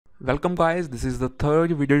Welcome guys, this is the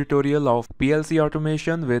third video tutorial of PLC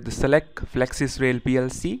automation with Selec Flexys Rail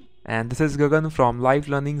PLC, and this is Gagan from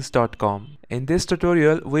livelearnings.com. In this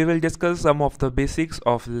tutorial, we will discuss some of the basics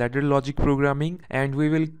of ladder logic programming and we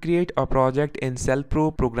will create a project in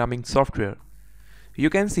Selpro programming software.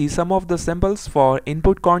 You can see some of the symbols for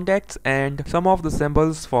input contacts and some of the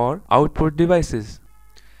symbols for output devices.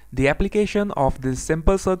 The application of this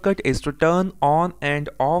simple circuit is to turn on and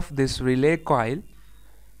off this relay coil.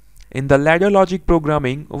 In the ladder logic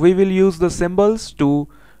programming, we will use the symbols to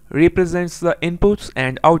represent the inputs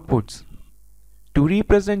and outputs. To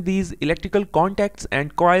represent these electrical contacts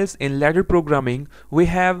and coils in ladder programming, we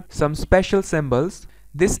have some special symbols.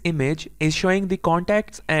 This image is showing the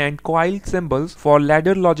contacts and coil symbols for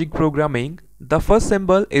ladder logic programming. The first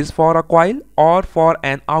symbol is for a coil or for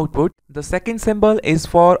an output. The second symbol is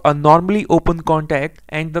for a normally open contact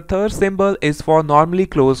and the third symbol is for normally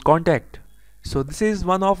closed contact. So this is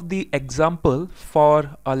one of the example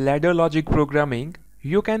for a ladder logic programming.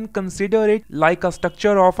 You can consider it like a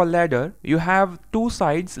structure of a ladder. You have two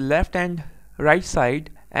sides, left and right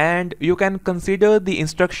side, and you can consider the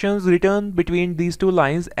instructions written between these two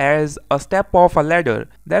lines as a step of a ladder.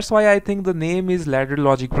 That's why I think the name is ladder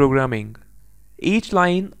logic programming. Each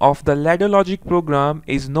line of the ladder logic program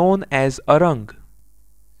is known as a rung.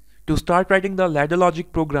 To start writing the ladder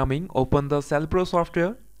logic programming, open the Selpro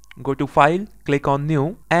software. Go to File, click on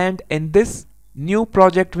New, and in this new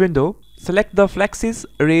project window, select the Flexys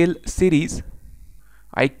Rail series.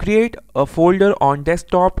 I create a folder on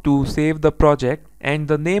desktop to save the project and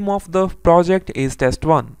the name of the project is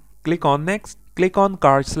test1. Click on Next, click on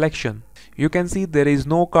card selection. You can see there is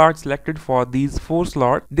no card selected for these 4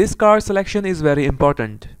 slots. This card selection is very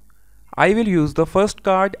important. I will use the first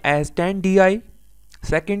card as 10 DI,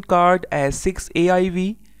 second card as 6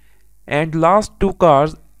 AIV, and last 2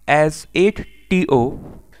 cards as 8 TO.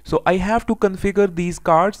 So I have to configure these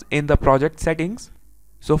cards in the project settings.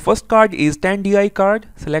 So first card is 10 DI card,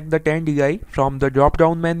 select the 10 DI from the drop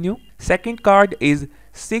down menu. Second card is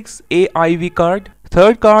 6 AIV card.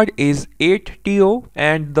 Third card is 8 TO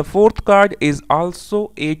and the fourth card is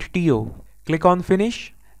also 8 TO. Click on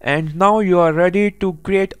Finish and now you are ready to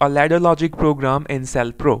create a ladder logic program in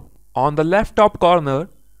Selpro. On the left top corner,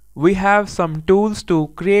 we have some tools to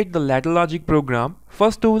create the ladder logic program.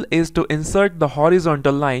 First tool is to insert the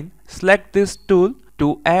horizontal line. Select this tool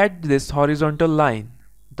to add this horizontal line.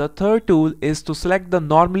 The third tool is to select the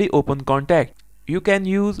normally open contact. You can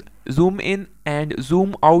use zoom in and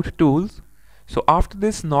zoom out tools. So after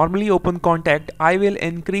this normally open contact, I will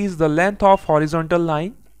increase the length of horizontal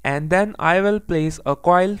line and then I will place a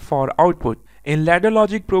coil for output. In ladder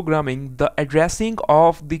logic programming, the addressing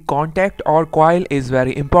of the contact or coil is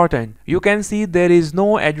very important. You can see there is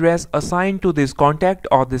no address assigned to this contact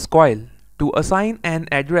or this coil. To assign an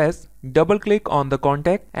address, double click on the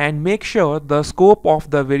contact and make sure the scope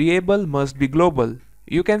of the variable must be global.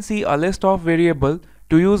 You can see a list of variables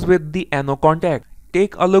to use with the NO contact.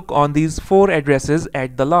 Take a look on these 4 addresses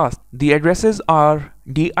at the last. The addresses are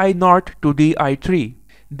DI0 to DI3.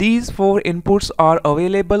 These 4 inputs are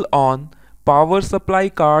available on power supply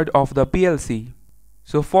card of the PLC.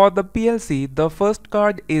 So for the PLC, the first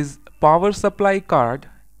card is power supply card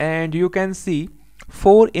and you can see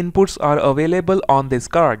 4 inputs are available on this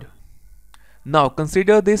card. Now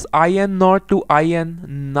consider this IN0 to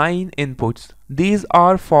IN9 inputs. These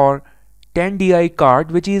are for 10 DI card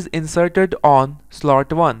which is inserted on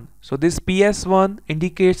slot 1. So this PS1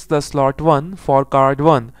 indicates the slot 1 for card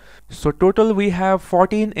 1. So total we have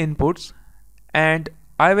 14 inputs and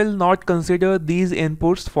I will not consider these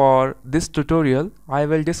inputs for this tutorial. I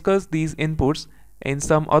will discuss these inputs in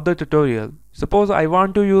some other tutorial. Suppose I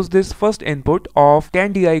want to use this first input of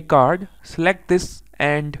 10 DI card. Select this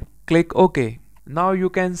and click OK. Now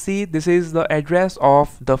you can see this is the address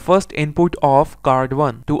of the first input of card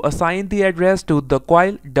 1. To assign the address to the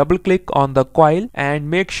coil, double click on the coil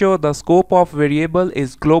and make sure the scope of variable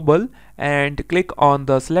is global and click on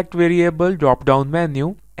the select variable drop down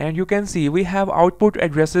menu. And you can see we have output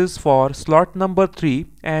addresses for slot number 3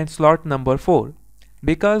 and slot number 4.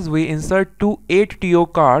 Because we insert two 8 TO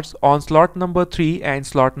cards on slot number 3 and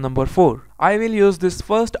slot number 4. I will use this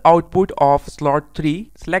first output of slot 3,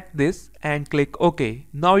 select this and click OK.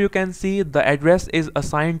 Now you can see the address is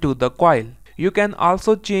assigned to the coil. You can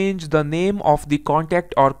also change the name of the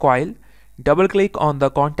contact or coil. Double click on the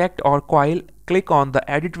contact or coil, click on the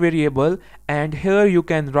edit variable and here you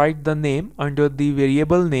can write the name under the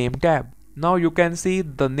variable name tab. Now you can see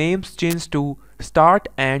the names change to start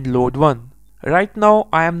and load 1. Right now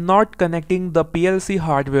I am not connecting the PLC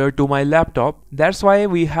hardware to my laptop. That's why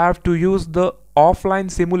we have to use the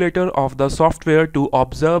offline simulator of the software to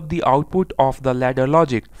observe the output of the ladder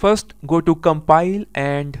logic. First, go to compile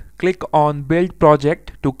and click on build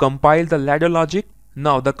project to compile the ladder logic.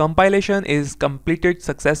 Now the compilation is completed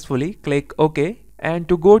successfully. Click OK. And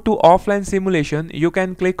to go to offline simulation, you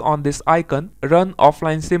can click on this icon, run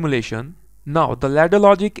offline simulation. Now the ladder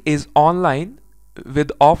logic is online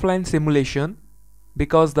with offline simulation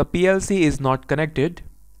because the PLC is not connected.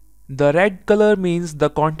 The red color means the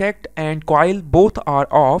contact and coil both are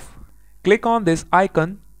off. Click on this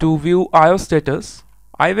icon to view IO status.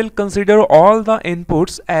 I will consider all the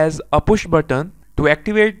inputs as a push button. To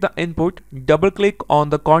activate the input, double click on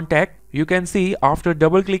the contact. You can see after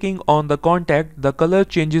double clicking on the contact, the color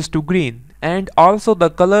changes to green. And also the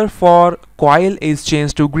color for coil is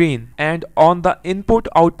changed to green. And on the input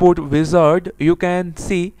output wizard, you can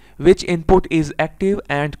see which input is active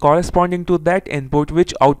and corresponding to that input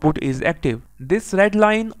which output is active. This red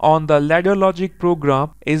line on the ladder logic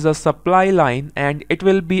program is a supply line and it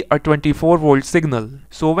will be a 24-volt signal.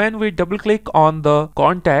 So when we double click on the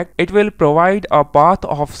contact, it will provide a path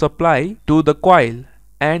of supply to the coil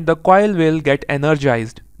and the coil will get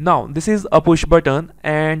energized. Now this is a push button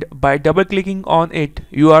and by double clicking on it,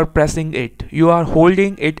 you are pressing it. You are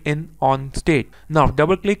holding it in on state. Now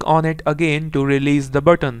double click on it again to release the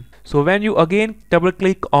button. So when you again double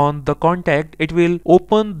click on the contact, it will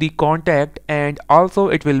open the contact and also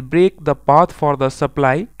it will break the path for the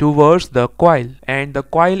supply towards the coil and the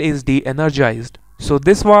coil is de-energized. So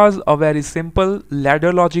this was a very simple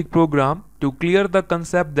ladder logic program to clear the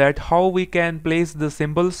concept that how we can place the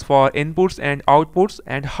symbols for inputs and outputs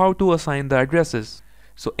and how to assign the addresses.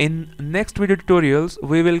 So in next video tutorials,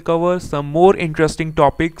 we will cover some more interesting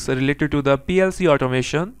topics related to the PLC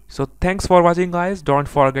automation. So thanks for watching guys. Don't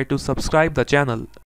forget to subscribe the channel.